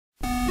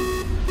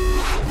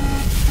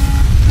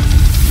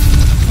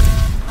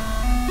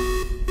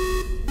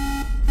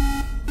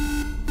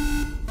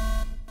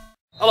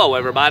Hello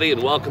everybody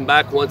and welcome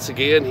back once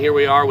again. Here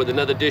we are with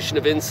another edition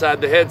of Inside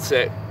the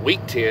Headset,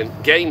 Week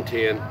 10, Game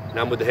 10, and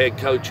I'm with the head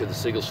coach of the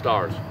Seagull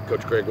Stars,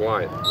 Coach Greg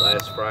Wyant.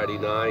 Last Friday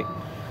night,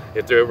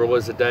 if there ever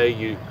was a day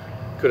you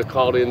could have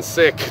called in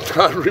sick and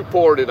not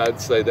reported,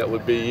 I'd say that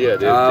would be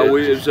it. It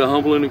was a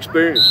humbling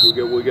experience.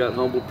 We got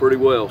humbled pretty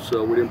well,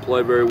 so we didn't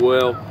play very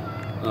well.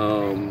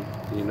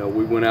 You know,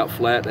 we went out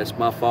flat. That's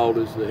my fault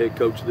as the head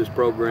coach of this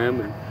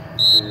program,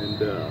 and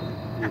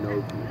you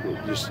know,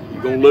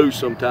 you're gonna lose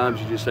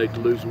sometimes. You just hate to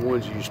lose the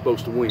ones you're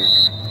supposed to win.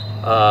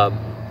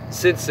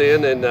 Since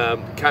then, and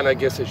kind of, I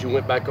guess, as you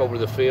went back over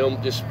the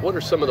film, just what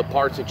are some of the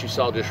parts that you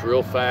saw just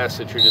real fast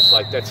that you're just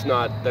like, that's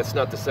not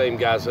the same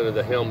guys under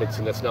the helmets,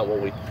 and that's not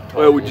what we taught.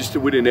 Well, we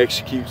didn't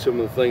execute some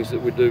of the things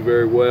that we do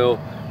very well.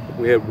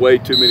 We had way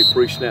too many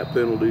pre-snap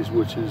penalties,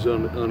 which is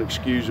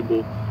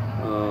unexcusable.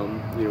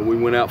 You know, we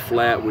went out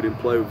flat. We didn't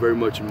play with very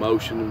much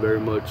emotion and very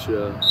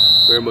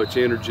much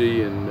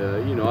energy.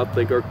 And you know, I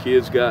think our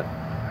kids got,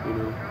 you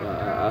know,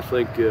 I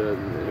think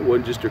it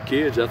wasn't just our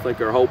kids. I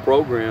think our whole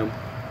program,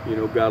 you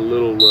know, got a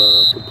little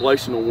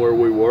complacent on where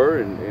we were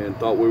and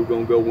thought we were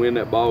going to go win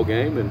that ball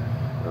game. And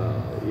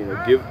you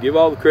know, give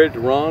all the credit to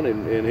Ron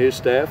and his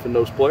staff and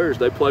those players.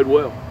 They played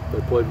well.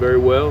 They played very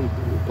well and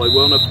played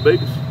well enough to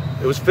beat us.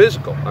 It was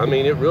physical. I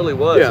mean, it really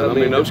was. Yeah, I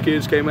mean those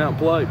kids came out and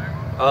played.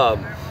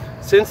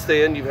 Since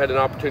then, you've had an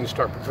opportunity to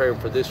start preparing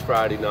for this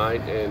Friday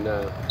night, and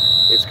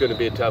it's going to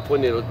be a tough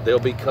one. They'll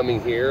be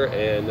coming here,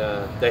 and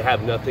they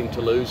have nothing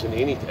to lose and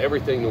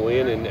everything to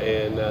win,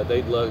 and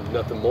they'd love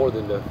nothing more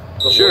than to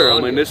put Sure, I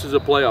mean, this is a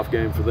playoff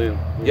game for them.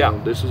 Yeah. You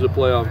know, this is a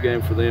playoff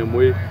game for them.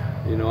 You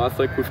know, I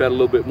think we've had a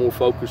little bit more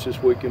focus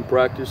this week in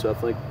practice. I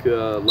think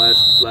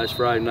last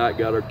Friday night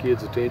got our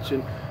kids'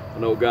 attention. I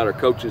know it got our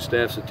coaching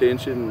staff's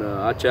attention.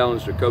 I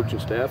challenged our coaching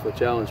staff. I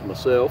challenged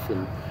myself,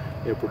 and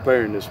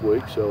preparing this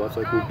week, so I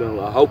think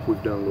I hope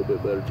we've done a little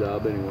bit better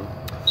job anyway.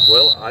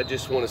 Well, I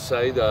just want to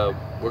say that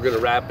we're going to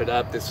wrap it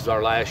up. This is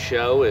our last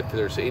show. If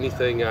there's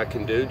anything I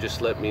can do,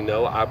 just let me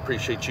know. I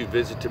appreciate you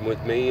visiting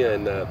with me,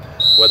 and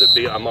whether it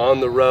be I'm on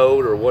the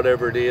road or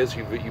whatever it is,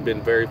 you've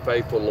been very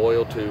faithful and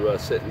loyal to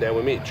sitting down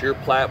with me. It's your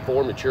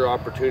platform. It's your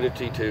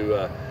opportunity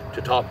to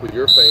talk with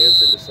your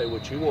fans and to say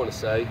what you want to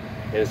say.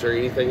 And is there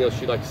anything else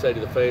you'd like to say to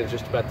the fans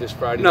just about this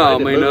Friday night?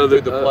 No, I mean, other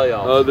the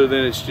playoffs? Other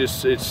than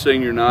it's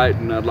senior night,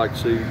 and I'd like to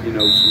see, you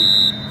know,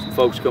 some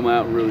folks come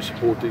out and really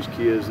support these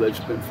kids. They've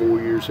spent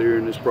 4 years here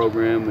in this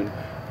program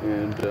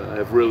and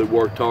have really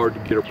worked hard to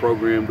get a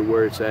program to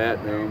where it's at.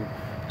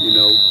 You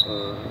know,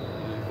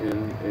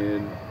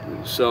 and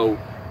so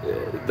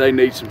they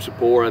need some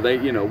support.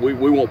 You know, we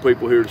want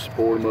people here to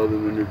support them other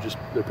than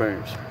their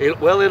parents.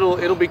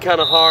 It'll be kind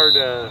of hard.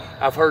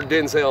 I've heard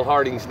Denzel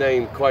Harding's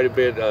name quite a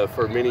bit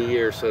for many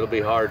years, so it'll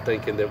be hard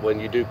thinking that when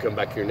you do come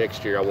back here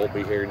next year, I won't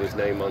be hearing his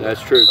name on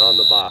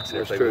the box.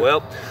 That's true.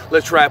 Well,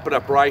 let's wrap it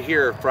up right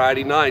here.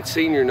 Friday night,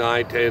 senior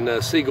night,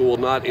 and Seagull will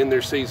not end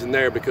their season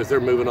there because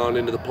they're moving on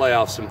into the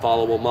playoffs and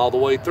follow them all the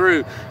way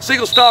through.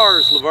 Seagull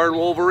Stars, Laverne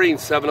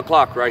Wolverines, 7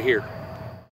 o'clock right here.